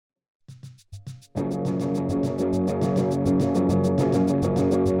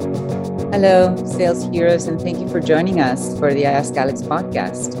Hello, sales heroes, and thank you for joining us for the Ask Alex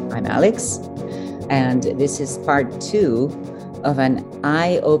podcast. I'm Alex, and this is part 2 of an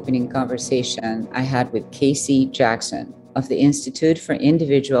eye-opening conversation I had with Casey Jackson of the Institute for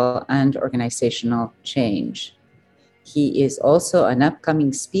Individual and Organizational Change. He is also an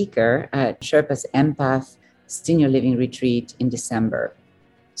upcoming speaker at Sherpa's Empath Senior Living Retreat in December.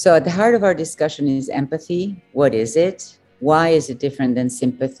 So at the heart of our discussion is empathy. What is it? Why is it different than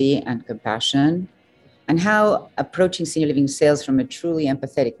sympathy and compassion? And how approaching senior living sales from a truly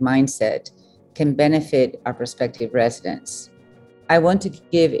empathetic mindset can benefit our prospective residents. I want to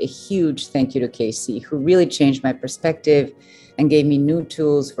give a huge thank you to Casey, who really changed my perspective and gave me new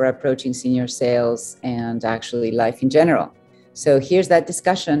tools for approaching senior sales and actually life in general. So here's that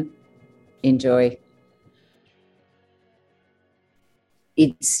discussion. Enjoy.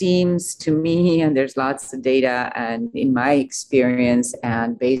 It seems to me, and there's lots of data, and in my experience,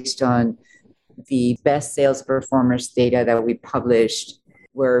 and based on the best sales performers data that we published,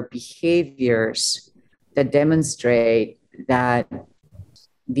 were behaviors that demonstrate that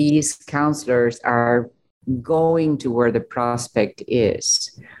these counselors are going to where the prospect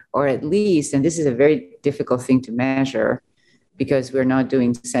is, or at least, and this is a very difficult thing to measure because we're not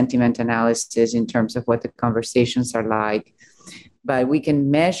doing sentiment analysis in terms of what the conversations are like, but we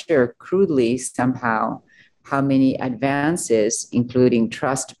can measure crudely somehow how many advances, including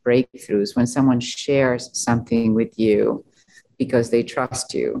trust breakthroughs, when someone shares something with you because they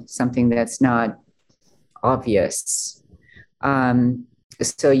trust you, something that's not obvious.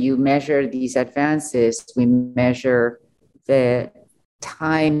 So you measure these advances, we measure the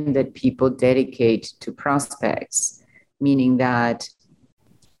time that people dedicate to prospects, meaning that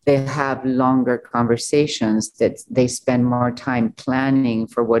they have longer conversations, that they spend more time planning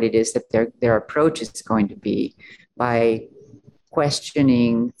for what it is that their approach is going to be by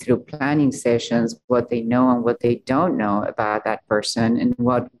questioning through planning sessions what they know and what they don't know about that person and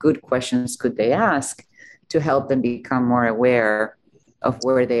what good questions could they ask to help them become more aware of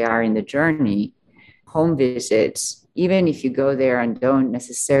where they are in the journey. Home visits, even if you go there and don't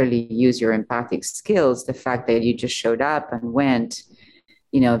necessarily use your empathic skills, the fact that you just showed up and went,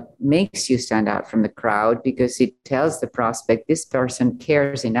 makes you stand out from the crowd because it tells the prospect, this person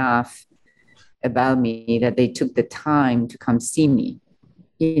cares enough about me that they took the time to come see me.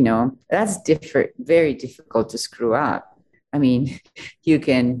 That's very difficult to screw up. I mean, you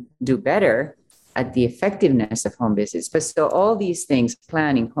can do better at the effectiveness of home visits. But so all these things,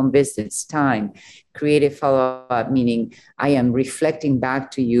 planning, home visits, time, creative follow-up, meaning I am reflecting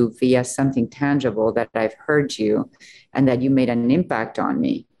back to you via something tangible that I've heard you and that you made an impact on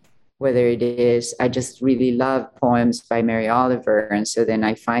me. Whether it is, I just really love poems by Mary Oliver. And so then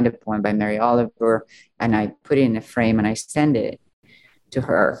I find a poem by Mary Oliver and I put it in a frame and I send it to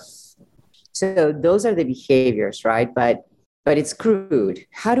her. So those are the behaviors, right? But it's crude.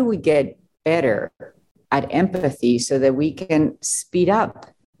 How do we get better at empathy so that we can speed up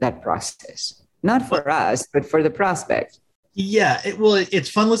that process? Not for us, but for the prospect. Yeah, it's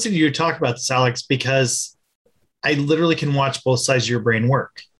fun listening to you talk about this, Alex, because I literally can watch both sides of your brain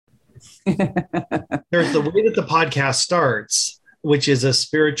work. There's the way that the podcast starts, which is a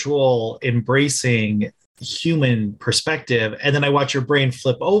spiritual, embracing human perspective. And then I watch your brain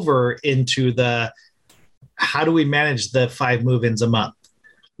flip over into the, how do we manage the 5 move-ins a month?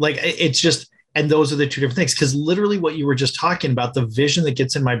 Like it's just, and those are the two different things. Because literally what you were just talking about, the vision that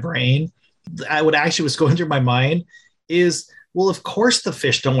gets in my brain, was going through my mind is, well, of course the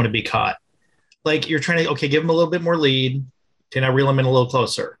fish don't want to be caught. Like you're trying to, okay, give them a little bit more lead. Okay, now reel them in a little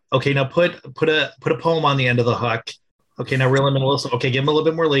closer. Okay, now put a poem on the end of the hook. Okay, now reel them in a little. Okay, give them a little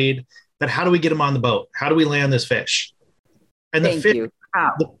bit more lead. But how do we get them on the boat? How do we land this fish? And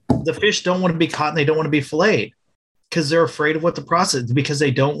the fish don't want to be caught and they don't want to be filleted because they're afraid of what the process is, because they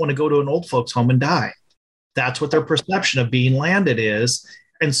don't want to go to an old folks home and die. That's what their perception of being landed is.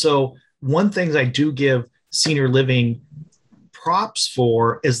 And so one thing I do give senior living props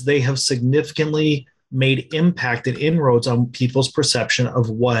for is they have significantly made impact and inroads on people's perception of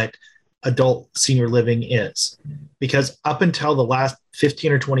what adult senior living is. Because up until the last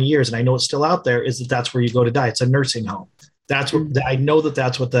 15 or 20 years, and I know it's still out there, is that that's where you go to die. It's a nursing home. That's what I know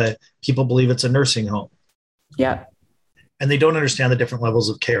that's what the people believe, it's a nursing home. Yeah. And they don't understand the different levels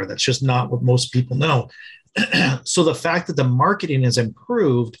of care. That's just not what most people know. So the fact that the marketing has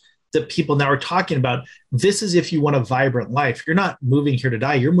improved, that people now are talking about, this is if you want a vibrant life. You're not moving here to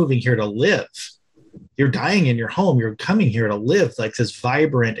die. You're moving here to live. You're dying in your home. You're coming here to live like this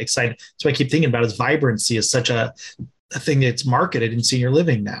vibrant, exciting. So I keep thinking about is vibrancy is such a thing that's marketed in senior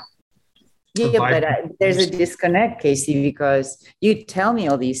living now. Yeah, but there's a disconnect, Casey, because you tell me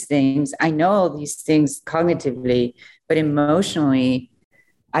all these things. I know all these things cognitively, but emotionally,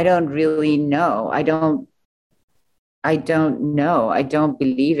 I don't really know. I don't know. I don't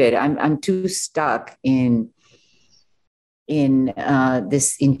believe it. I'm too stuck in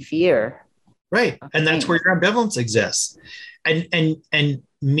fear. Right. And that's where your ambivalence exists. And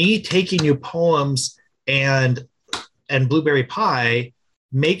me taking you poems and blueberry pie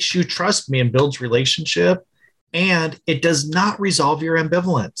makes you trust me and builds relationship, and it does not resolve your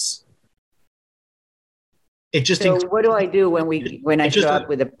ambivalence. It just what do I do when I show up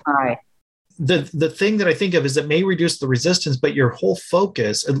with a pie? The thing that I think of is it may reduce the resistance, but your whole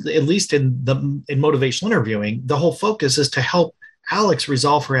focus, at least in motivational interviewing, the whole focus is to help Alex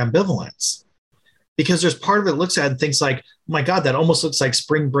resolve her ambivalence. Because there's part of it looks at it and thinks like, oh my God, that almost looks like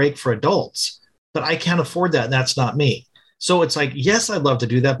spring break for adults, but I can't afford that. And that's not me. So it's like, yes, I'd love to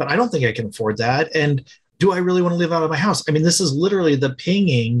do that, but I don't think I can afford that. And do I really want to live out of my house? I mean, this is literally the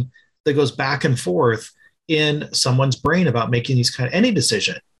pinging that goes back and forth in someone's brain about making these any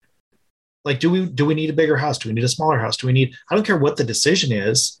decision. Like, do we need a bigger house? Do we need a smaller house? I don't care what the decision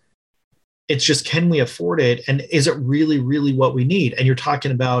is. It's just, can we afford it? And is it really, really what we need? And you're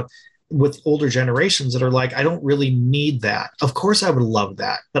talking about with older generations that are like, I don't really need that. Of course I would love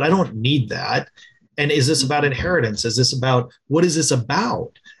that, but I don't need that. And is this about inheritance? Is this about, what is this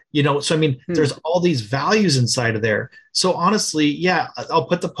about? So I mean, there's all these values inside of there. So honestly, yeah, I'll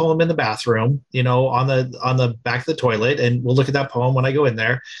put the poem in the bathroom, on the back of the toilet, and we'll look at that poem when I go in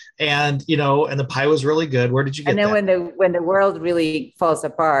there. And and the pie was really good. Where did you get that? And then when the world really falls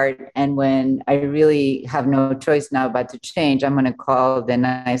apart, and when I really have no choice now but to change, I'm going to call the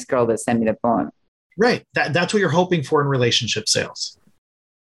nice girl that sent me the poem. Right. That's what you're hoping for in relationship sales.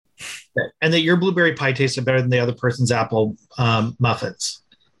 And that your blueberry pie tasted better than the other person's apple muffins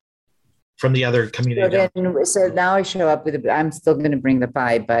from the other community. So now I show up I'm still going to bring the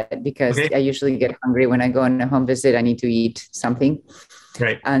pie, but because I usually get hungry when I go on a home visit, I need to eat something.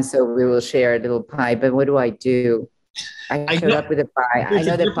 Right. And so we will share a little pie, but what do I do? I showed up with a pie. I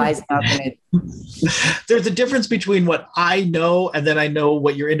know the pie's not going to. There's a difference between what I know and then I know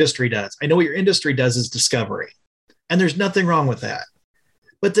what your industry does. I know what your industry does is discovery, and there's nothing wrong with that.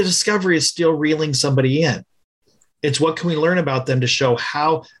 But the discovery is still reeling somebody in. It's what can we learn about them to show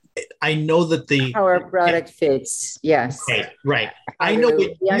how. I know that how our product fits. Yes. Right. I know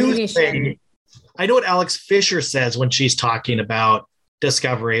what you say. I know what Alex Fisher says when she's talking about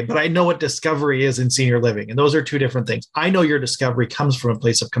discovery, but I know what discovery is in senior living. And those are two different things. I know your discovery comes from a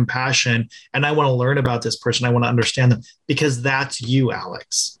place of compassion, and I want to learn about this person. I want to understand them because that's you,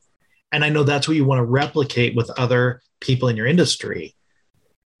 Alex. And I know that's what you want to replicate with other people in your industry.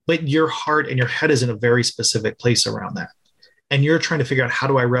 But your heart and your head is in a very specific place around that. And you're trying to figure out, how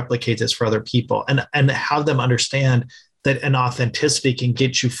do I replicate this for other people and have them understand that an authenticity can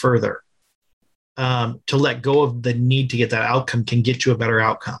get you further. To let go of the need to get that outcome can get you a better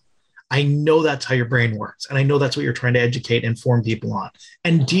outcome. I know that's how your brain works. And I know that's what you're trying to educate and inform people on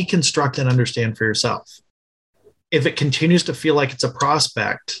and deconstruct and understand for yourself. If it continues to feel like it's a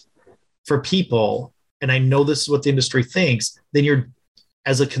prospect for people, and I know this is what the industry thinks, then you're,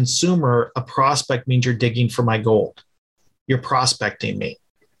 as a consumer, a prospect means you're digging for my gold. You're prospecting me.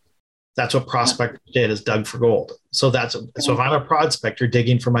 That's what prospect did, is dug for gold. So if I'm a prospect, you're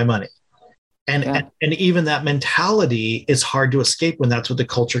digging for my money. And even that mentality is hard to escape when that's what the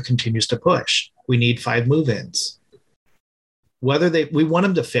culture continues to push. We need 5 move-ins. We want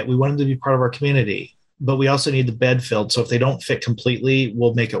them to fit. We want them to be part of our community, but we also need the bed filled. So if they don't fit completely,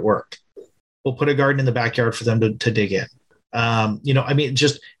 we'll make it work. We'll put a garden in the backyard for them to dig in.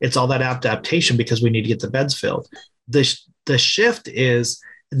 It's all that adaptation because we need to get the beds filled. The shift is,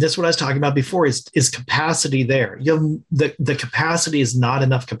 and this is what I was talking about before, is capacity there. You have the capacity is not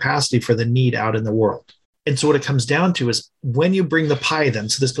enough capacity for the need out in the world. And so what it comes down to is when you bring the pie then,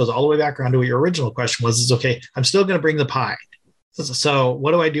 so this goes all the way back around to what your original question was, is okay, I'm still going to bring the pie. So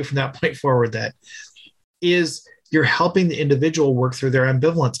what do I do from that point forward? That is, you're helping the individual work through their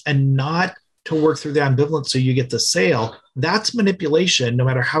ambivalence, and not to work through the ambivalence so you get the sale. That's manipulation, no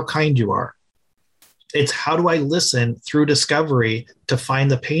matter how kind you are. It's, how do I listen through discovery to find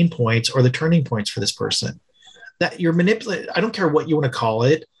the pain points or the turning points for this person? That you're manipulating. I don't care what you want to call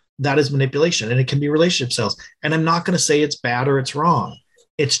it. That is manipulation, and it can be relationship sales. And I'm not going to say it's bad or it's wrong.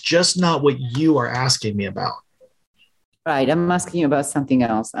 It's just not what you are asking me about. Right. I'm asking you about something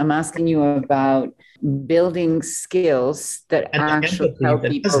else. I'm asking you about building skills that actually help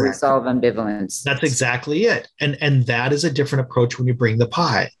people resolve ambivalence. That's exactly it. And that is a different approach when you bring the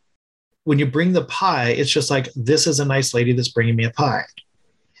pie. When you bring the pie, it's just like, this is a nice lady that's bringing me a pie.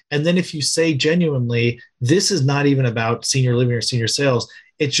 And then if you say genuinely, this is not even about senior living or senior sales,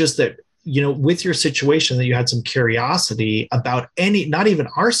 it's just that, with your situation, that you had some curiosity about not even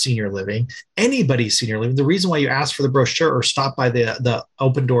our senior living, anybody's senior living. The reason why you asked for the brochure or stop by the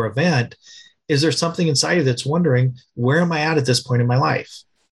open door event is there something inside you that's wondering, where am I at this point in my life?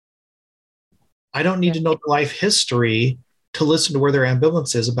 I don't need to know the life history to listen to where their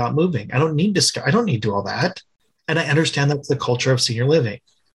ambivalence is about moving. I don't need to do all that. And I understand that's the culture of senior living.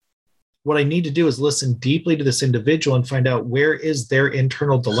 What I need to do is listen deeply to this individual and find out where is their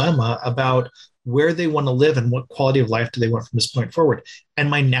internal dilemma about where they want to live and what quality of life do they want from this point forward.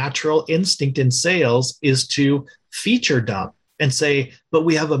 And my natural instinct in sales is to feature dump and say, but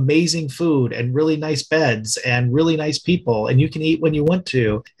we have amazing food and really nice beds and really nice people, and you can eat when you want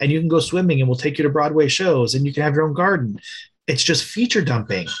to, and you can go swimming, and we'll take you to Broadway shows, and you can have your own garden. It's just feature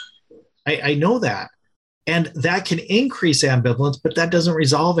dumping. I know that. And that can increase ambivalence, but that doesn't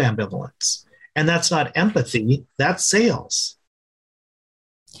resolve ambivalence. And that's not empathy, that's sales.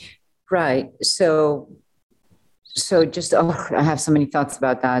 Right. So just, I have so many thoughts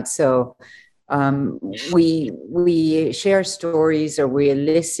about that. So we share stories, or we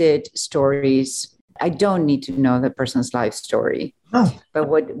elicit stories. I don't need to know the person's life story. Oh. But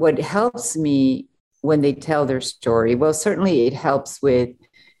what helps me when they tell their story, well, certainly it helps with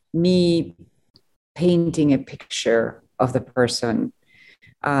me painting a picture of the person,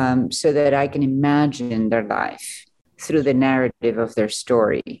 so that I can imagine their life through the narrative of their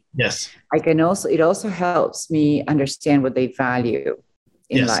story. Yes. It also helps me understand what they value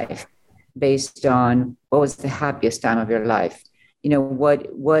in life based on what was the happiest time of your life.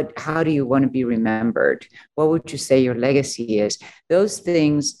 How do you want to be remembered? What would you say your legacy is? Those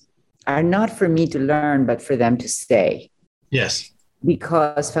things are not for me to learn, but for them to say. Yes.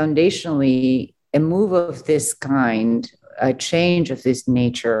 Because foundationally, a move of this kind, a change of this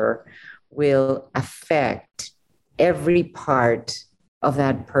nature, will affect every part of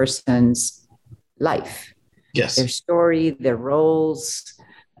that person's life. Yes. Their story, their roles,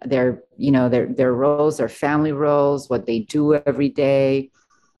 their roles, their family roles, what they do every day,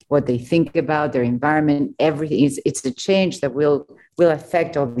 what they think about, their environment, everything. It's a change that will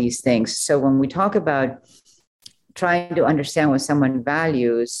affect all these things. So when we talk about trying to understand what someone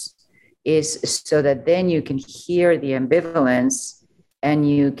values, is so that then you can hear the ambivalence and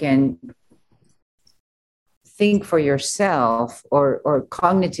you can think for yourself or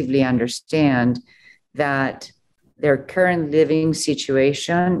cognitively understand that their current living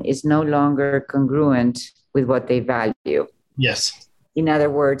situation is no longer congruent with what they value. Yes. In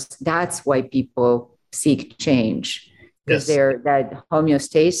other words, that's why people seek change. Because that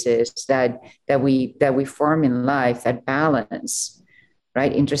homeostasis that we form in life, that balance.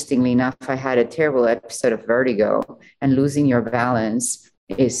 Right. Interestingly enough, I had a terrible episode of vertigo, and losing your balance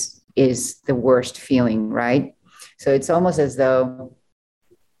is the worst feeling. Right. So it's almost as though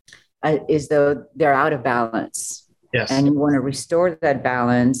they're out of balance. Yes. And you want to restore that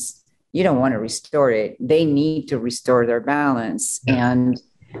balance. You don't want to restore it. They need to restore their balance. Yeah. And,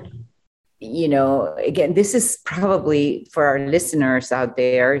 again, this is probably for our listeners out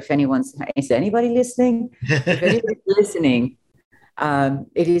there. Is anybody listening? If anybody's listening,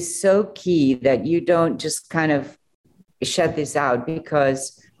 it is so key that you don't just kind of shut this out,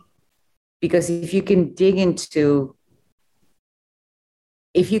 because if you can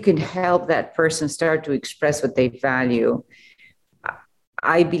if you can help that person start to express what they value,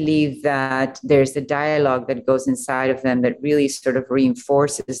 I believe that there's a dialogue that goes inside of them that really sort of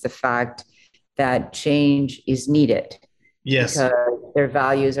reinforces the fact that change is needed. Yes. Because their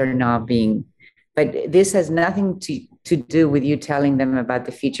values are not being, but this has nothing to do with you telling them about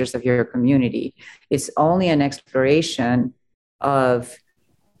the features of your community. It's only an exploration of,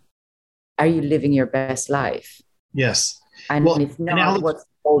 are you living your best life? Yes. And if not, what's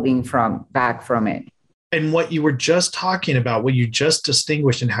holding back from it? And what you were just talking about, what you just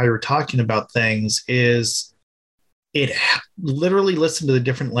distinguished in how you were talking about things, is it literally, listen to the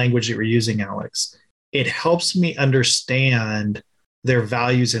different language that you're using, Alex. It helps me understand their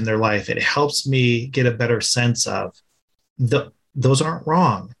values in their life. It helps me get a better sense of those aren't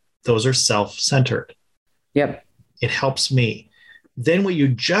wrong. Those are self-centered. Yep. It helps me. Then what you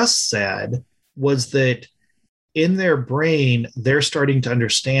just said was that in their brain, they're starting to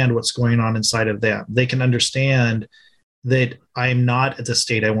understand what's going on inside of them. They can understand that I'm not at the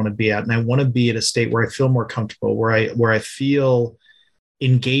state I want to be at, and I want to be at a state where I feel more comfortable, where I feel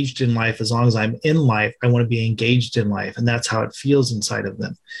engaged in life. As long as I'm in life, I want to be engaged in life, and that's how it feels inside of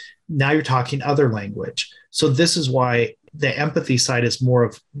them. Now you're talking other language. So this is why the empathy side is more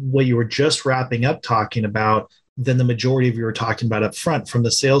of what you were just wrapping up talking about, than the majority of you were talking about up front from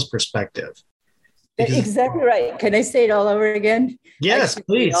the sales perspective. Because, exactly right. Can I say it all over again? Yes,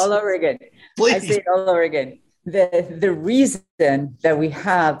 please. All over again. Please. I say it all over again. The reason that we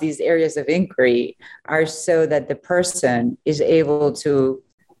have these areas of inquiry are so that the person is able to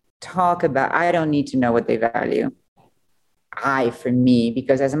talk about, I don't need to know what they value. For me,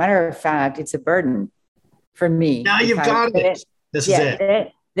 because as a matter of fact, it's a burden for me. Now you've got it. This is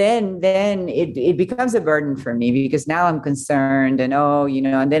it. Then it becomes a burden for me because now I'm concerned and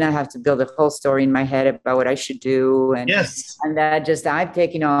and then I have to build a whole story in my head about what I should do. And yes. And that just, I've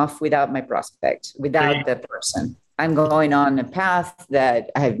taken off without my prospect, without the person. I'm going on a path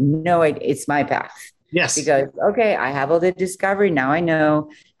that I have no idea. It's my path. Yes. Because, okay, I have all the discovery. Now I know,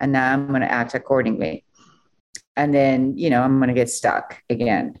 and now I'm going to act accordingly. And then, I'm going to get stuck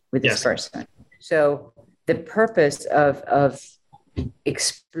again with this person. So the purpose of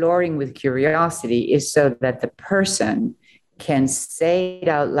exploring with curiosity is so that the person can say it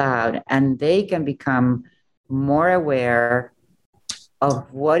out loud and they can become more aware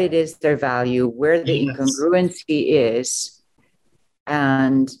of what it is their value, where the incongruency is,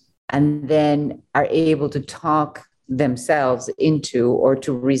 and then are able to talk themselves into or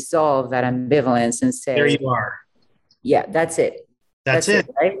to resolve that ambivalence and say, there you are. Yeah, that's it. That's it.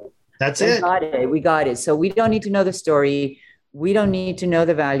 Right? That's it. We got it. So we don't need to know the story. We don't need to know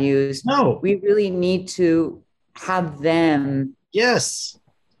the values. No. We really need to have them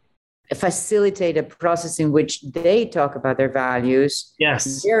facilitate a process in which they talk about their values.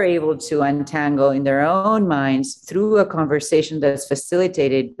 Yes. They're able to untangle in their own minds through a conversation that's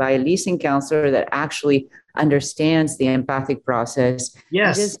facilitated by a leasing counselor that actually understands the empathic process.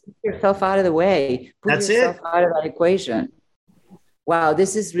 Yes. Just put yourself out of the way. Put yourself out of that equation. Wow,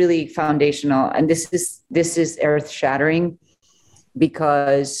 this is really foundational. And this is earth-shattering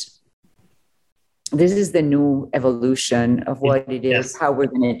because this is the new evolution of what it is, how we're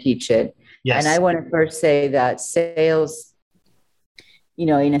going to teach it. Yes. And I want to first say that sales,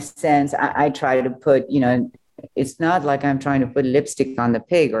 in a sense, I try to put, it's not like I'm trying to put lipstick on the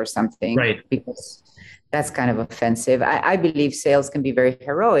pig or something, right? Because that's kind of offensive. I believe sales can be very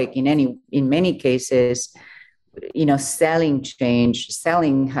heroic in many cases. Selling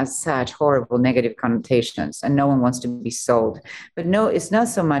has such horrible negative connotations and no one wants to be sold. But no, it's not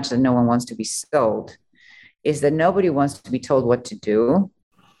so much that no one wants to be sold, is that nobody wants to be told what to do.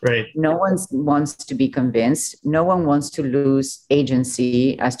 Right. No one wants to be convinced. No one wants to lose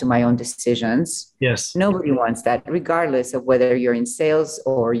agency as to my own decisions. Yes. Nobody wants that, regardless of whether you're in sales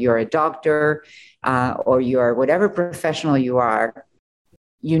or you're a doctor or you're whatever professional you are.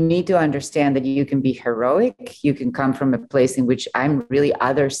 You need to understand that you can be heroic. You can come from a place in which I'm really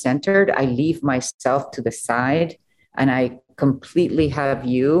other-centered. I leave myself to the side and I completely have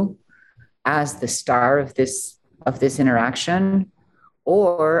you as the star of this interaction.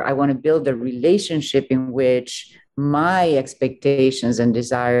 Or I want to build a relationship in which my expectations and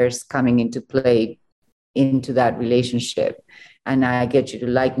desires coming into play into that relationship. And I get you to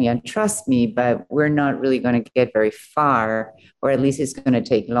like me and trust me, but we're not really going to get very far, or at least it's going to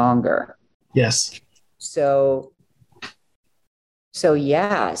take longer. Yes. So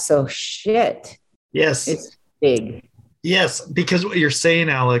shit. Yes. It's big. Yes, because what you're saying,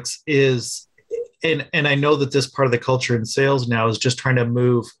 Alex, is, and I know that this part of the culture in sales now is just trying to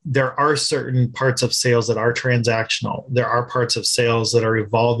move. There are certain parts of sales that are transactional. There are parts of sales that are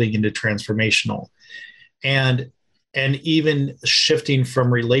evolving into transformational. And even shifting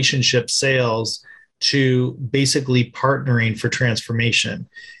from relationship sales to basically partnering for transformation.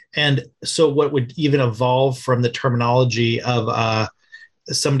 And so what would even evolve from the terminology of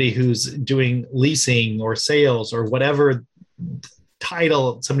somebody who's doing leasing or sales or whatever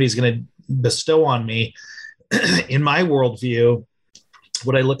title somebody's going to bestow on me, in my worldview,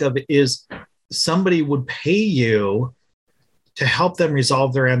 what I look at is somebody would pay you to help them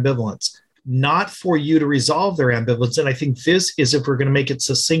resolve their ambivalence, not for you to resolve their ambivalence. And I think this is, if we're going to make it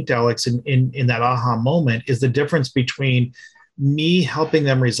succinct, Alex, in that aha moment, is the difference between me helping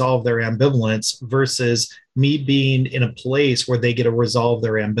them resolve their ambivalence versus me being in a place where they get to resolve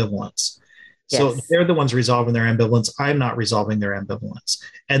their ambivalence. Yes. So they're the ones resolving their ambivalence. I'm not resolving their ambivalence.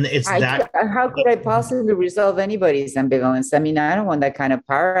 And it's how could I possibly resolve anybody's ambivalence? I mean, I don't want that kind of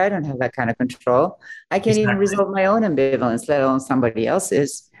power. I don't have that kind of control. I can't even resolve my own ambivalence, let alone somebody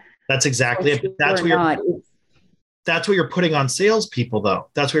else's. That's exactly it. That's what you're putting on salespeople, though.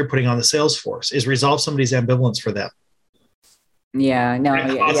 That's what you're putting on the sales force, is resolve somebody's ambivalence for them. Yeah, no,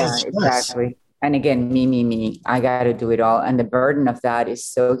 yeah, exactly. And again, me. I got to do it all. And the burden of that is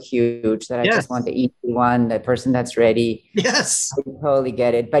so huge that I just want Yes. the easy one, the person that's ready. Yes. I totally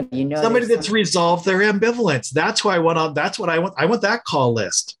get it. But Somebody there's that's resolved their ambivalence. That's why that's what I want. I want that call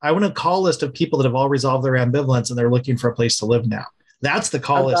list. I want a call list of people that have all resolved their ambivalence and they're looking for a place to live now. That's the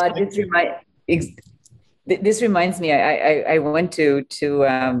call oh list. God, this reminds me. I went to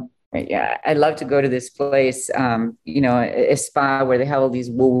yeah, I love to go to this place, a spa where they have all these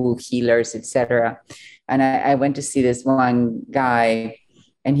woo-woo healers, etc. And I went to see this one guy,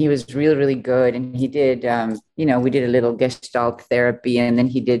 and he was really, really good. And he did, we did a little Gestalt therapy, and then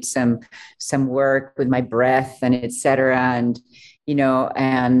he did some work with my breath and etc. And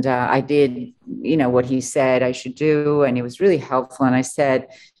I did, what he said I should do, and it was really helpful. And I said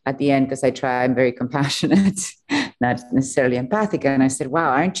at the end, because I'm very compassionate, not necessarily empathic, and I said,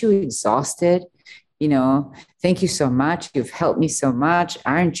 "Wow, aren't you exhausted? Thank you so much. You've helped me so much.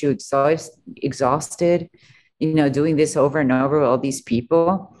 Aren't you exhausted? Doing this over and over with all these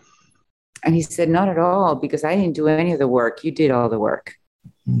people." And he said, "Not at all, because I didn't do any of the work. You did all the work.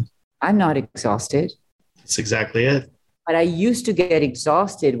 I'm not exhausted." That's exactly it. But I used to get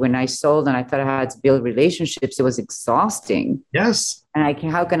exhausted when I sold and I thought I had to build relationships. It was exhausting. Yes. And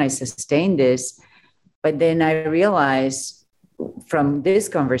how can I sustain this? But then I realized from this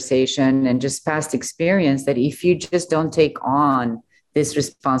conversation and just past experience that if you just don't take on this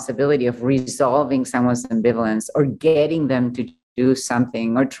responsibility of resolving someone's ambivalence or getting them to do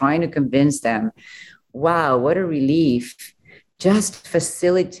something or trying to convince them, wow, what a relief. Just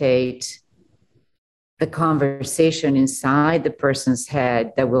facilitate the conversation inside the person's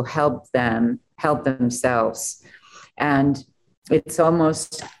head that will help them help themselves. And it's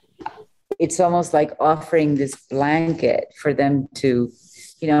almost like offering this blanket for them to,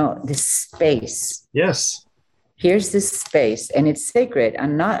 this space. Yes. Here's this space, and it's sacred.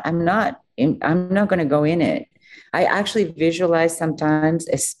 I'm not going to go in it. I actually visualize sometimes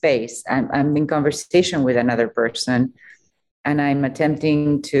a space. I'm in conversation with another person, and I'm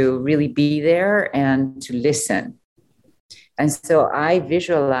attempting to really be there and to listen. And so I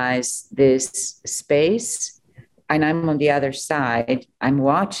visualize this space, and I'm on the other side. I'm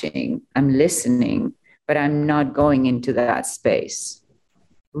watching, I'm listening, but I'm not going into that space.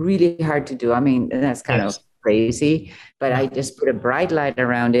 Really hard to do. I mean, that's kind of crazy, but I just put a bright light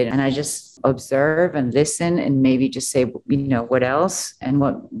around it and I just observe and listen and maybe just say, what else and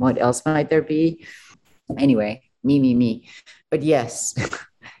what else might there be? Anyway, me. But yes,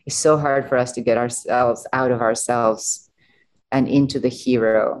 it's so hard for us to get ourselves out of ourselves and into the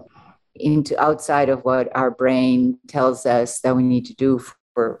hero, into outside of what our brain tells us that we need to do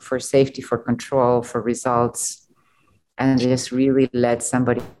for safety, for control, for results, and just really let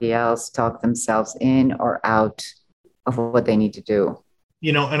somebody else talk themselves in or out of what they need to do.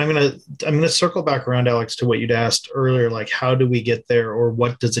 And I'm gonna circle back around, Alex, to what you'd asked earlier, like how do we get there, or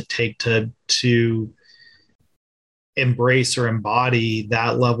what does it take to embrace or embody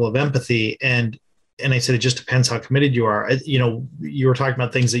that level of empathy? And I said, it just depends how committed you are. You were talking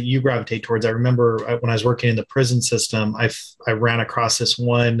about things that you gravitate towards. I remember when I was working in the prison system, I ran across this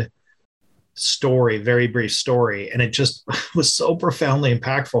one story, very brief story, and it just was so profoundly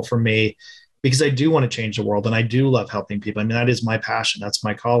impactful for me because I do want to change the world and I do love helping people. I mean, that is my passion. That's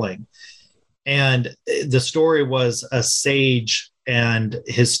my calling. And the story was a sage and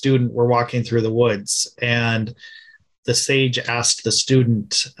his student were walking through the woods, and the sage asked the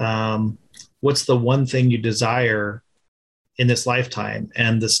student, what's the one thing you desire in this lifetime?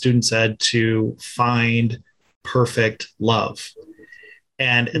 And the student said, to find perfect love.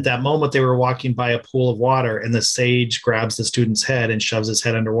 And at that moment, they were walking by a pool of water, and the sage grabs the student's head and shoves his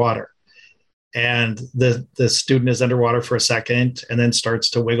head underwater. And the student is underwater for a second and then starts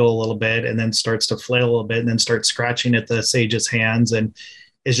to wiggle a little bit and then starts to flail a little bit and then starts scratching at the sage's hands and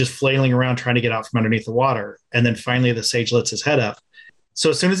is just flailing around trying to get out from underneath the water. And then finally, the sage lets his head up. So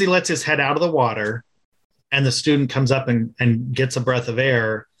as soon as he lets his head out of the water and the student comes up and gets a breath of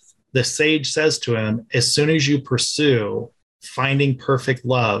air, the sage says to him, as soon as you pursue finding perfect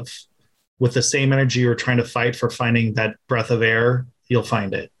love with the same energy you're trying to fight for finding that breath of air, you'll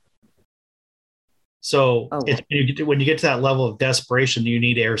find it. So when you get to that level of desperation, you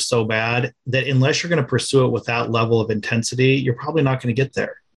need air so bad that unless you're going to pursue it with that level of intensity, you're probably not going to get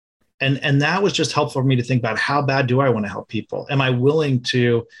there. And that was just helpful for me to think about, how bad do I want to help people? Am I willing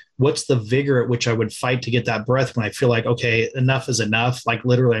to, what's the vigor at which I would fight to get that breath when I feel like, okay, enough is enough. Like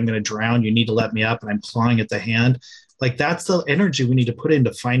literally I'm going to drown. You need to let me up. And I'm clawing at the hand. Like that's the energy we need to put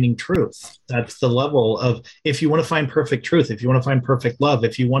into finding truth. That's the level of, if you want to find perfect truth, if you want to find perfect love,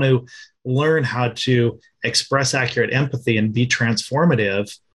 if you want to learn how to express accurate empathy and be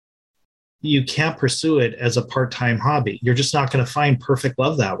transformative, you can't pursue it as a part-time hobby. You're just not going to find perfect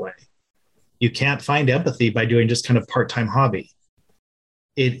love that way. You can't find empathy by doing just kind of part-time hobby.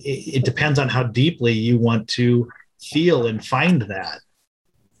 It depends on how deeply you want to feel and find that.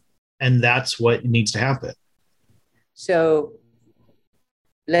 And that's what needs to happen. So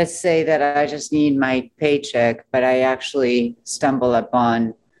let's say that I just need my paycheck, but I actually stumble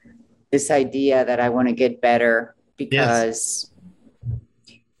upon this idea that I want to get better because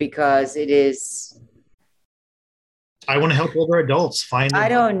it is. I want to help older adults find. I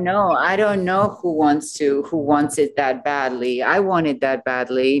don't know who wants it that badly. I want it that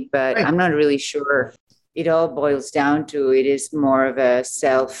badly, but Right. I'm not really sure. It all boils down to it is more of a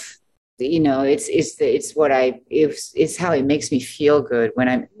self. It's how it makes me feel good when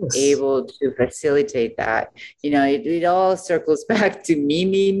I'm able to facilitate that. It all circles back to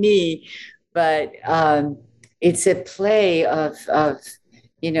me, but it's a play of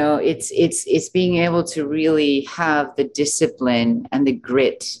it's being able to really have the discipline and the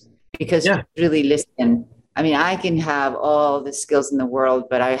grit, because really listen, I mean, I can have all the skills in the world,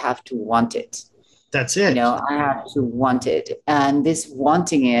 but I have to want it. That's it. I have to want it. And this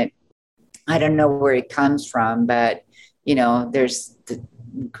wanting it, I don't know where it comes from, but there's the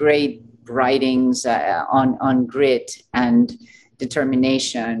great writings on grit and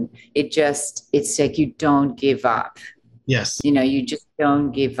determination. It's like you don't give up. Yes. You just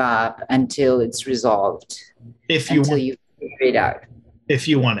don't give up until it's resolved. Until you figure it out. If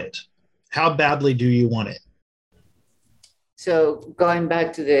you want it. How badly do you want it? So going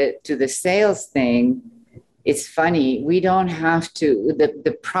back to the sales thing, it's funny. We don't have to,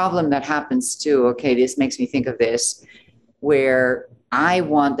 the problem that happens too, okay, this makes me think of this, where I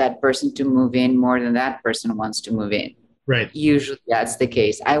want that person to move in more than that person wants to move in. Right. Usually that's the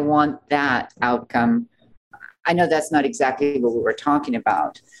case. I want that outcome. I know that's not exactly what we were talking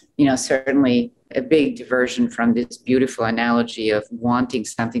about. Certainly a big diversion from this beautiful analogy of wanting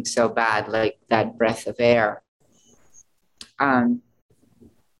something so bad, like that breath of air. But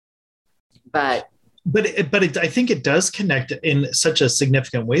I think it does connect in such a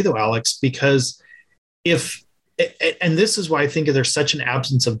significant way, though, Alex, because and this is why I think there's such an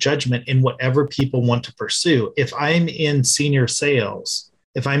absence of judgment in whatever people want to pursue. If I'm in senior sales,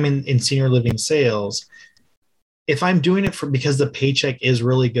 if I'm in senior living sales, if I'm doing it because the paycheck is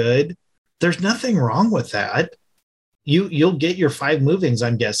really good, there's nothing wrong with that. You'll get your 5 movings,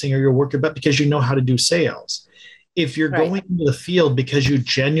 I'm guessing, or you'll work your butt because you know how to do sales. If you're going into the field because you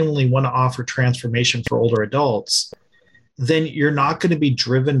genuinely want to offer transformation for older adults, then you're not going to be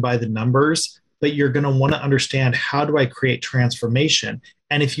driven by the numbers, but you're going to want to understand, how do I create transformation?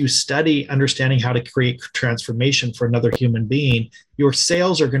 And if you study understanding how to create transformation for another human being, your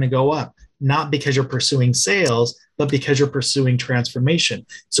sales are going to go up, not because you're pursuing sales, but because you're pursuing transformation.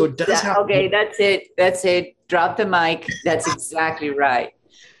 So it does have. Okay, that's it. Drop the mic. That's exactly right.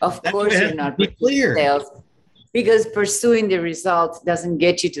 Of course, you're not pursuing sales, because pursuing the results doesn't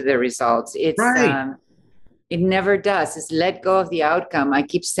get you to the results. It's right. It never does. It's let go of the outcome. I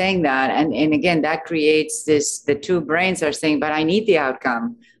keep saying that. And again, that creates the two brains are saying, but I need the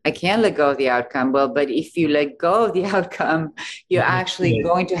outcome. I can't let go of the outcome. Well, but if you let go of the outcome, you're actually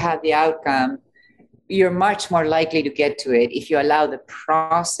going to have the outcome. You're much more likely to get to it if you allow the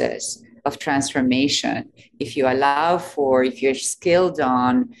process of transformation, if you're skilled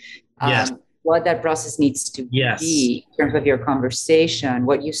on what that process needs to be in terms of your conversation,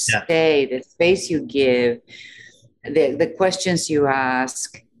 what you say, the space you give, the questions you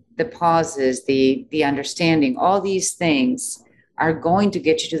ask, the pauses, the understanding, all these things are going to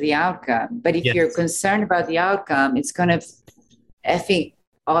get you to the outcome. But if you're concerned about the outcome, it's going to effing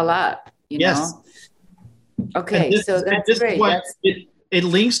all up, know? Okay, so that's great. It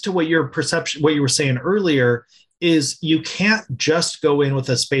links to what your perception, what you were saying earlier, is you can't just go in with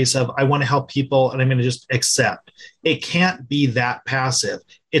a space of, I want to help people and I'm going to just accept. It can't be that passive.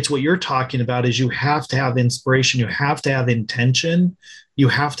 It's what you're talking about, is you have to have inspiration. You have to have intention. You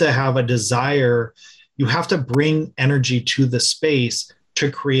have to have a desire. You have to bring energy to the space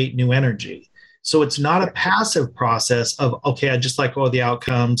to create new energy. So it's not a passive process of, okay, I just let go of the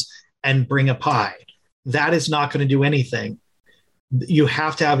outcomes and bring a pie. That is not going to do anything. You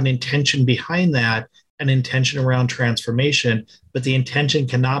have to have an intention behind that, an intention around transformation, but the intention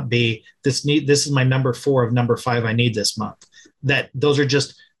cannot be this is my number 4 of number 5 I need this month. Those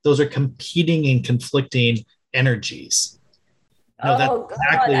are competing and conflicting energies. No, God,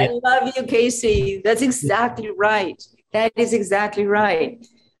 exactly I love you, Casey. That's exactly right. That is exactly right.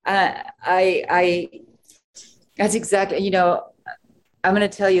 That's exactly, I'm going to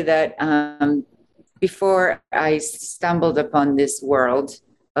tell you that before I stumbled upon this world,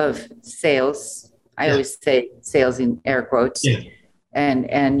 of sales. I Yeah. always say sales in air quotes. Yeah. And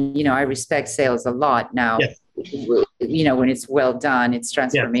I respect sales a lot now. Yeah. When it's well done, it's Yeah.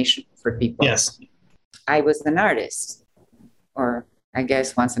 transformational for people. Yes. I was an artist, or I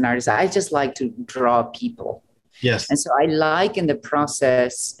guess once an artist. I just like to draw people. Yes. And so I like in the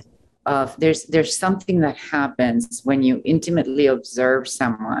process of there's something that happens when you intimately observe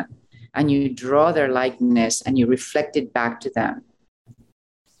someone and you draw their likeness and you reflect it back to them.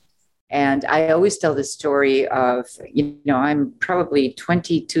 And I always tell the story of, I'm probably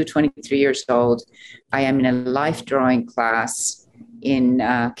 22, 23 years old. I am in a life drawing class in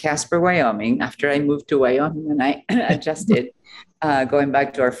Casper, Wyoming, after I moved to Wyoming and I adjusted, going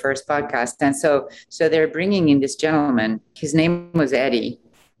back to our first podcast. And so they're bringing in this gentleman. His name was Eddie.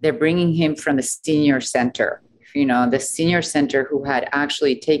 They're bringing him from the senior center, the senior center who had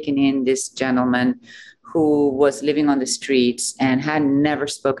actually taken in this gentleman who was living on the streets and had never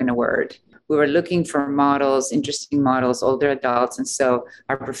spoken a word. We were looking for models, interesting models, older adults. And so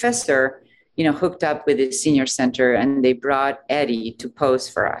our professor, hooked up with the senior center and they brought Eddie to pose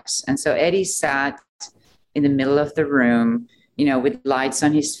for us. And so Eddie sat in the middle of the room, with lights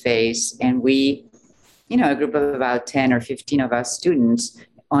on his face. And we, a group of about 10 or 15 of us students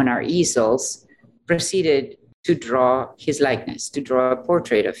on our easels proceeded to draw his likeness, to draw a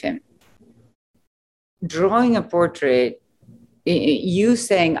portrait of him. Drawing a portrait, you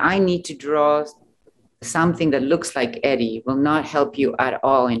saying, I need to draw something that looks like Eddie will not help you at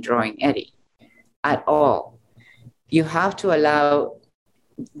all in drawing Eddie, at all. You have to allow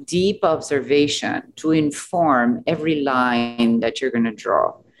deep observation to inform every line that you're going to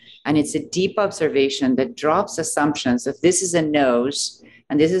draw. And it's a deep observation that drops assumptions of this is a nose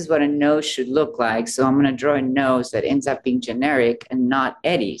and this is what a nose should look like. So I'm going to draw a nose that ends up being generic and not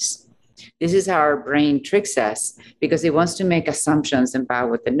Eddie's. This is how our brain tricks us because it wants to make assumptions about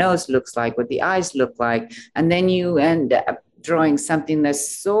what the nose looks like, what the eyes look like. And then you end up drawing something that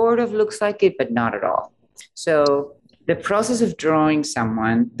sort of looks like it, but not at all. So the process of drawing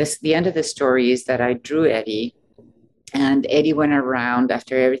someone, the end of the story is that I drew Eddie, and Eddie went around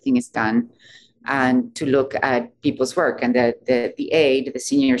after everything is done and to look at people's work. And the aide, the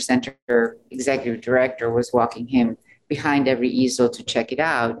senior center executive director, was walking him behind every easel to check it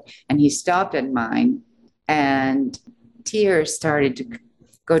out. And he stopped at mine and tears started to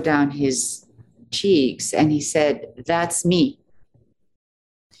go down his cheeks. And he said, "That's me."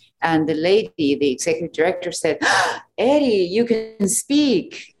 And the lady, the executive director, said, "Eddie, you can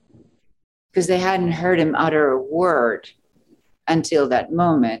speak." Because they hadn't heard him utter a word until that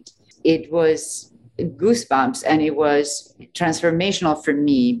moment. It was goosebumps, and it was transformational for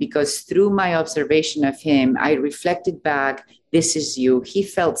me because through my observation of him, I reflected back, this is you. He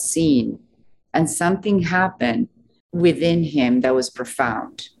felt seen, and something happened within him that was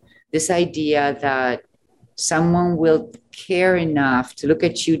profound. This idea that someone will care enough to look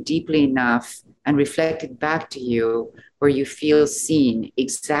at you deeply enough and reflect it back to you where you feel seen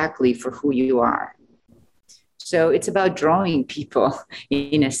exactly for who you are. So it's about drawing people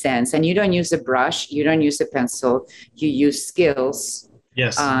in a sense. And you don't use a brush, you don't use a pencil, you use skills.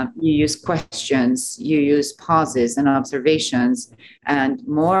 Yes. You use questions, you use pauses and observations. And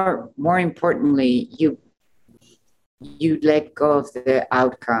more importantly, you let go of the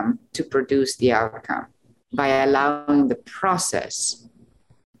outcome to produce the outcome by allowing the process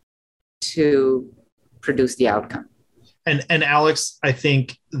to produce the outcome. And Alex, I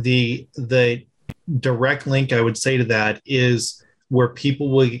think the direct link I would say to that is where people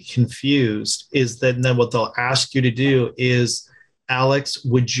will get confused is that then what they'll ask you to do is, Alex,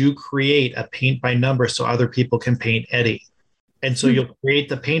 would you create a paint by number so other people can paint Eddie? And so you'll create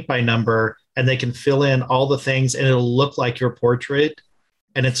the paint by number and they can fill in all the things and it'll look like your portrait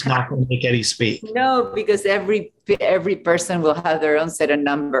and it's not going to make Eddie speak. No, because every person will have their own set of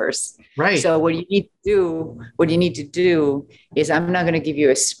numbers. Right. So what you need to do is, I'm not going to give you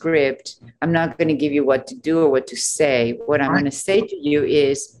a script. I'm not going to give you what to do or what to say. What I'm going to say to you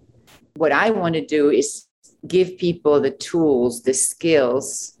is, what I want to do is give people the tools, the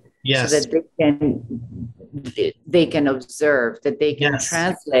skills, yes, so that they can observe, that they can yes,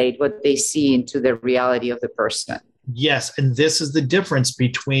 translate what they see into the reality of the person. Yes. And this is the difference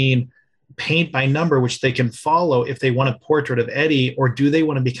between paint by number, which they can follow if they want a portrait of Eddie, or do they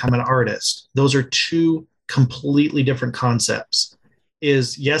want to become an artist? Those are two completely different concepts.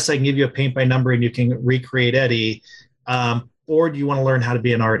 Is yes, I can give you a paint by number and you can recreate Eddie, or do you want to learn how to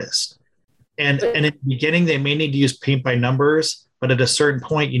be an artist? And in the beginning, they may need to use paint by numbers, but at a certain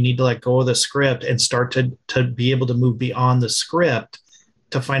point, you need to let go of the script and start to be able to move beyond the script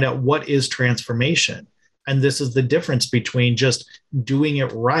to find out what is transformation. And this is the difference between just doing it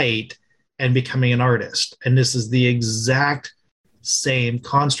right and becoming an artist. And this is the exact same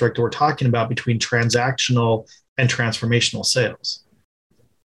construct we're talking about between transactional and transformational sales.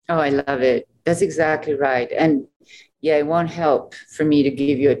 Oh, I love it. That's exactly right. And yeah, it won't help for me to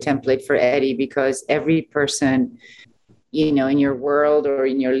give you a template for Eddie, because every person, in your world or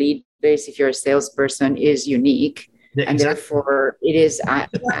in your lead base, if you're a salesperson, is unique. Yeah, and exactly. Therefore it is, I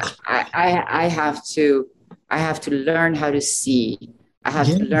have to learn how to see. I have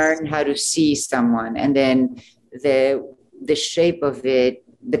to learn how to see someone, and then the shape of it,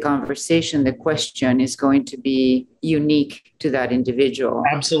 the conversation, the question is going to be unique to that individual.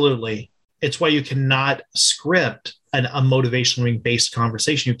 Absolutely. It's why you cannot script a motivationally based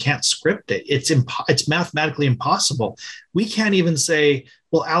conversation. You can't script it. It's mathematically impossible. We can't even say,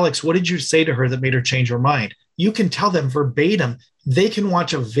 well, Alex, what did you say to her that made her change her mind? You can tell them verbatim. They can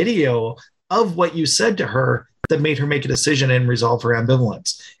watch a video of what you said to her that made her make a decision and resolve her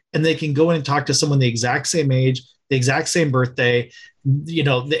ambivalence. And they can go in and talk to someone the exact same age, the exact same birthday,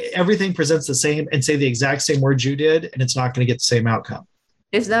 everything presents the same, and say the exact same words you did, and it's not going to get the same outcome.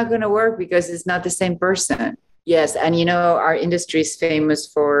 It's not going to work because it's not the same person. Yes. And, our industry is famous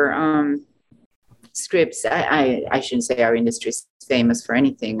for scripts. I shouldn't say our industry is famous for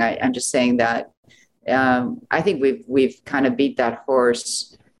anything. I'm just saying that I think we've kind of beat that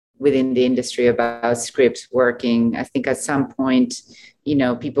horse within the industry about scripts working. I think at some point,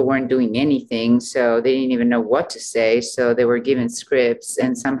 people weren't doing anything, so they didn't even know what to say. So they were given scripts,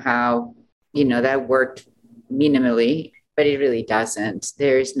 and somehow, that worked minimally, but it really doesn't.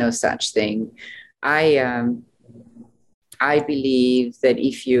 There is no such thing. I believe that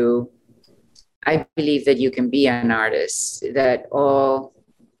you can be an artist, that all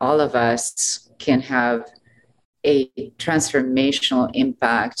of us can have a transformational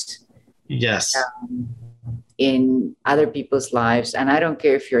impact. Yes. In other people's lives. And I don't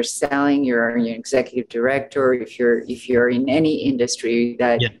care if you're selling, you're an executive director, if you're in any industry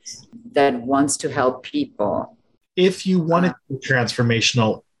that wants to help people. If you want it to be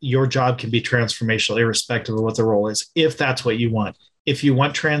transformational, your job can be transformational irrespective of what the role is, if that's what you want. If you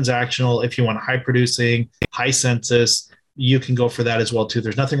want transactional, if you want high producing, high census, you can go for that as well too.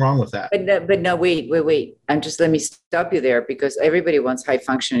 There's nothing wrong with that. But no, wait. Let me stop you there, because everybody wants high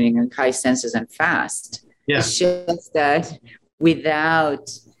functioning and high census and fast. Yeah. It's just that without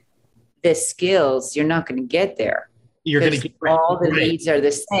the skills, you're not going to get there. You're going to get all the leads are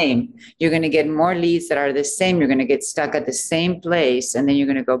the same. You're going to get more leads that are the same. You're going to get stuck at the same place, and then you're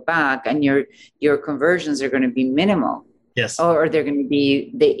going to go back, and your conversions are going to be minimal. Yes. Or they're going to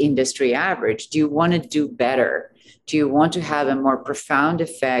be the industry average. Do you want to do better? Do you want to have a more profound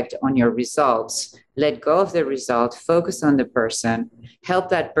effect on your results? Let go of the result, focus on the person, help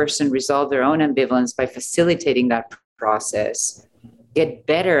that person resolve their own ambivalence by facilitating that process. Get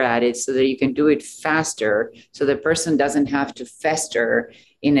better at it so that you can do it faster, so the person doesn't have to fester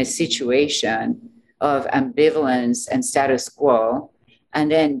in a situation of ambivalence and status quo.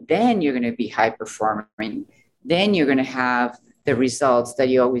 And then you're going to be high performing. Then you're going to have the results that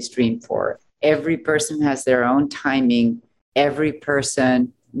you always dream for. Every person has their own timing. Every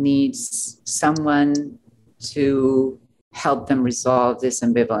person needs someone to help them resolve this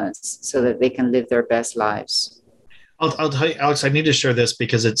ambivalence so that they can live their best lives. I'll tell you, Alex, I need to share this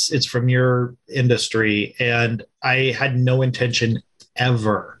because it's from your industry, and I had no intention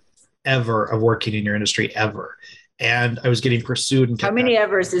ever of working in your industry ever. And I was getting pursued. And how many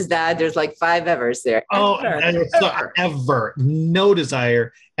evers is that? There's like 5 evers there. Ever. No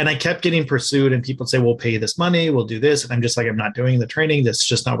desire. And I kept getting pursued, and people say, we'll pay you this money, we'll do this. And I'm just like, I'm not doing the training. That's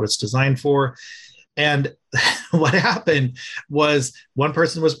just not what it's designed for. And what happened was one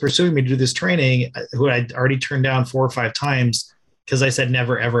person was pursuing me to do this training who I'd already turned down 4 or 5 times because I said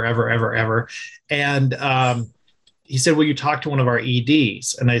never, ever, ever, ever, ever. And he said, will you talk to one of our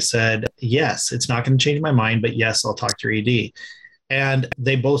EDs? And I said, yes, it's not going to change my mind, but yes, I'll talk to your ED. And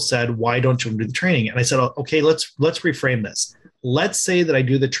they both said, why don't you do the training? And I said, okay, let's reframe this. Let's say that I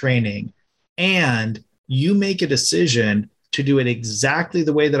do the training and you make a decision to do it exactly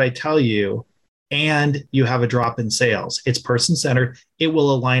the way that I tell you, and you have a drop in sales. It's person-centered. It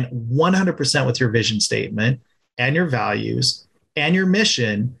will align 100% with your vision statement and your values and your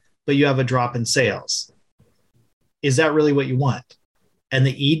mission, but you have a drop in sales. Is that really what you want? And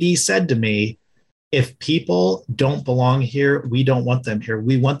the ED said to me, if people don't belong here, we don't want them here.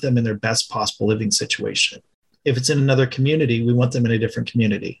 We want them in their best possible living situation. If it's in another community, we want them in a different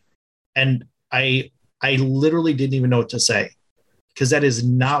community. And I literally didn't even know what to say, because that is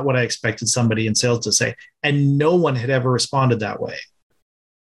not what I expected somebody in sales to say. And no one had ever responded that way,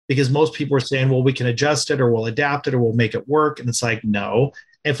 because most people are saying, well, we can adjust it or we'll adapt it or we'll make it work. And it's like, no,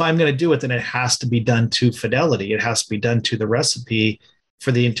 if I'm going to do it, then it has to be done to fidelity. It has to be done to the recipe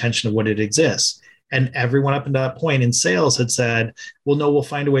for the intention of what it exists. And everyone up until that point in sales had said, well, no, we'll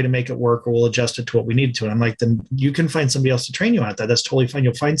find a way to make it work or we'll adjust it to what we need to. And I'm like, then you can find somebody else to train you on that. That's totally fine.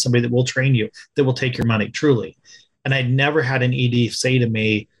 You'll find somebody that will train you, that will take your money, truly. And I'd never had an ED say to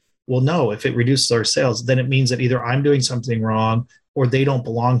me, well, no, if it reduces our sales, then it means that either I'm doing something wrong or they don't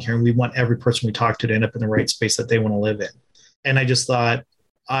belong here. And we want every person we talk to end up in the right space that they want to live in. And I just thought,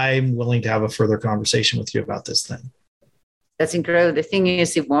 I'm willing to have a further conversation with you about this thing. That's incredible. The thing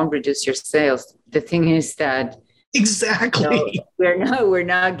is, it won't reduce your sales. The thing is that exactly, we're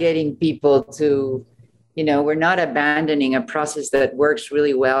not getting people to, we're not abandoning a process that works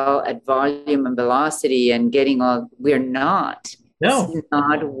really well at volume and velocity and we're not. No. It's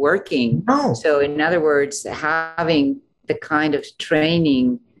not working. No. So in other words, having the kind of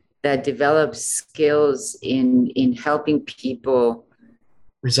training that develops skills in helping people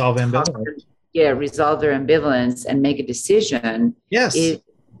resolve ambivalence. Resolve their ambivalence and make a decision. Yes.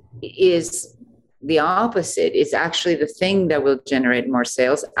 Is the opposite. It's actually the thing that will generate more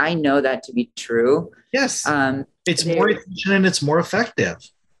sales. I know that to be true. Yes. It's more efficient and it's more effective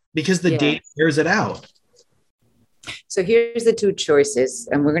because the data bears it out. So here's the two choices,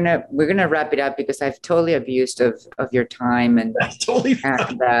 and we're gonna wrap it up because I've totally abused of your time, and that's totally fine.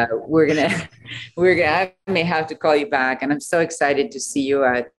 And I may have to call you back, and I'm so excited to see you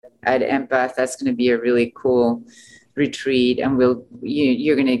at Empath. That's going to be a really cool retreat, and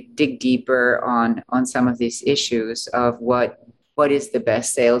you're going to dig deeper on some of these issues of what is the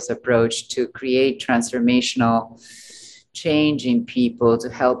best sales approach to create transformational change in people, to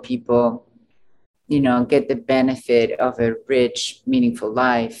help people get the benefit of a rich, meaningful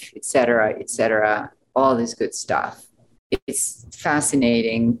life, et cetera, all this good stuff. It's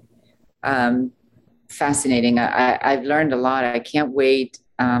fascinating. Fascinating. I've learned a lot. I can't wait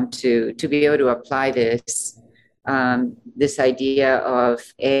to be able to apply this idea of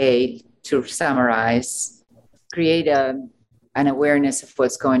to summarize, create an awareness of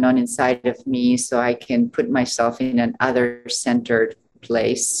what's going on inside of me so I can put myself in an other-centered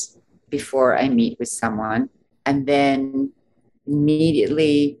place before I meet with someone, and then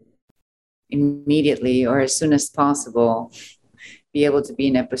immediately or as soon as possible, be able to be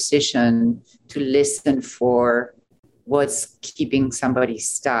in a position to listen for what's keeping somebody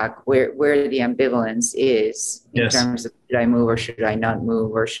stuck, where the ambivalence is in terms of should I move or should I not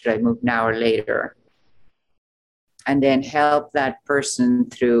move, or should I move now or later? And then help that person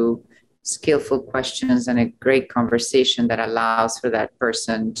through skillful questions and a great conversation that allows for that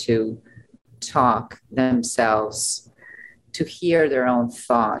person to talk themselves, to hear their own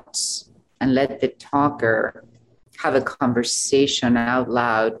thoughts, and let the talker have a conversation out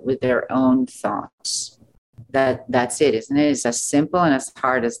loud with their own thoughts. That's it, isn't it? It's as simple and as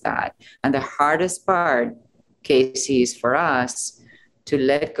hard as that. And the hardest part, Casey, is for us to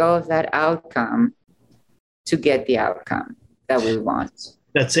let go of that outcome to get the outcome that we want.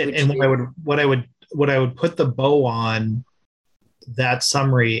 That's it. And what I would put the bow on that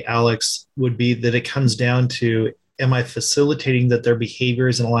summary, Alex, would be that it comes down to, am I facilitating that their behavior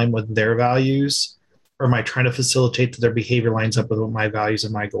is in line with their values, or am I trying to facilitate that their behavior lines up with what my values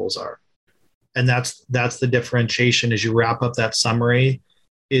and my goals are? And that's the differentiation as you wrap up that summary.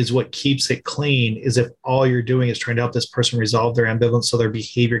 Is what keeps it clean is if all you're doing is trying to help this person resolve their ambivalence so their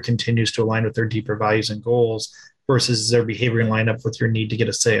behavior continues to align with their deeper values and goals, versus their behavior in line up with your need to get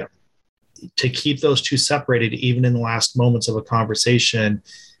a sale. To keep those two separated, even in the last moments of a conversation,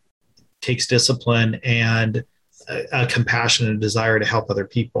 takes discipline and a compassion and a desire to help other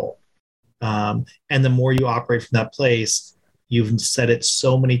people. And the more you operate from that place, you've said it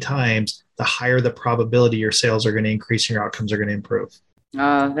so many times, the higher the probability your sales are going to increase and your outcomes are going to improve.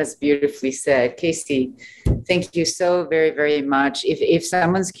 Oh, that's beautifully said. Casey, thank you so very, very much. If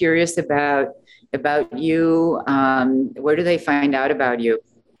someone's curious about you, where do they find out about you?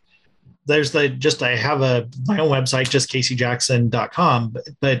 I have my own website, just caseyjackson.com.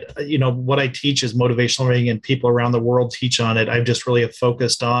 But what I teach is motivational learning, and people around the world teach on it. I've just really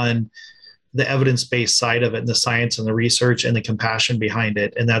focused on the evidence-based side of it and the science and the research and the compassion behind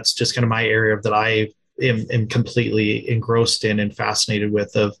it. And that's just kind of my area that I am completely engrossed in and fascinated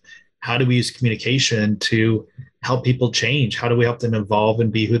with, of how do we use communication to help people change? How do we help them evolve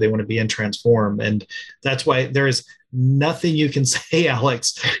and be who they want to be and transform? And that's why nothing you can say,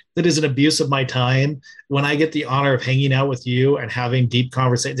 Alex, that is an abuse of my time. When I get the honor of hanging out with you and having deep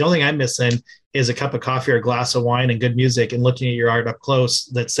conversation, the only thing I'm missing is a cup of coffee or a glass of wine and good music and looking at your art up close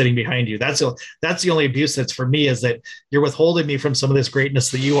that's sitting behind you. That's the only abuse that's for me, is that you're withholding me from some of this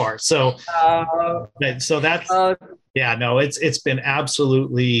greatness that you are. So, so that's, yeah, no, it's been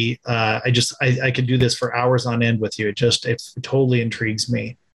absolutely, I could do this for hours on end with you. It totally intrigues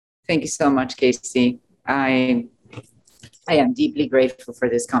me. Thank you so much, Casey. I am deeply grateful for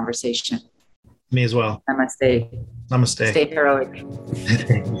this conversation. Me as well. Namaste. Namaste. Stay heroic.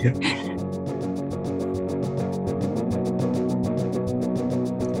 Thank you.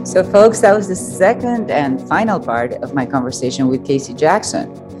 So, folks, that was the second and final part of my conversation with Casey Jackson.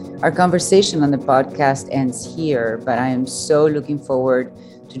 Our conversation on the podcast ends here, but I am so looking forward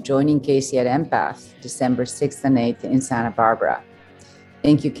to joining Casey at Empath, December 6th and 8th in Santa Barbara.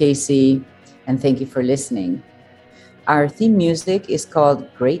 Thank you, Casey, and thank you for listening. Our theme music is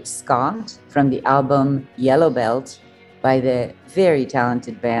called Great Scott from the album Yellow Belt by the very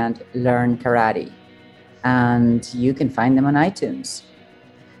talented band Learn Karate. And you can find them on iTunes.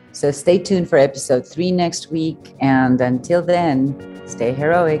 So stay tuned for episode 3 next week. And until then, stay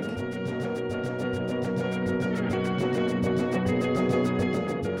heroic.